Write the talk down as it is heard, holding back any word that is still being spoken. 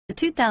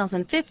The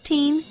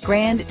 2015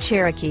 Grand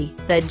Cherokee.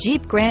 The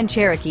Jeep Grand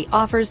Cherokee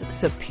offers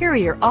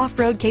superior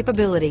off-road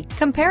capability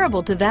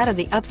comparable to that of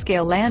the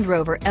upscale Land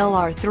Rover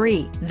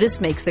LR3. This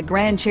makes the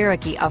Grand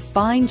Cherokee a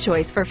fine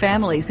choice for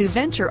families who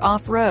venture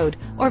off-road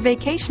or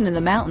vacation in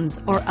the mountains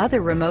or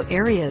other remote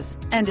areas,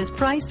 and is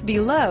priced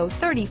below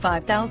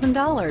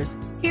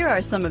 $35,000. Here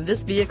are some of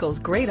this vehicle's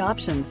great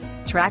options: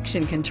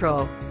 traction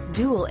control,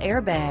 dual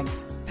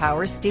airbags,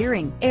 power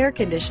steering, air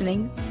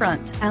conditioning,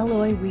 front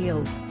alloy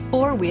wheels,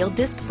 four-wheel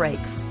disc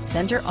brakes,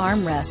 center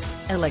armrest,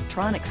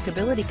 electronic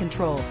stability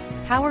control,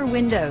 power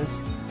windows,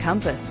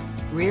 compass,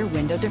 rear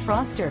window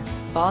defroster,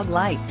 fog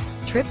lights,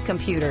 trip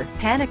computer,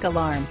 panic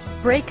alarm,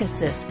 brake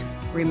assist,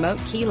 remote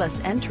keyless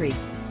entry,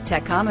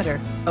 tachometer,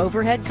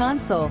 overhead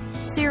console,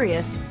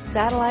 Sirius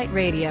satellite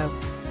radio,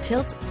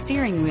 tilt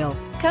steering wheel.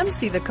 Come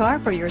see the car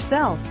for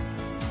yourself.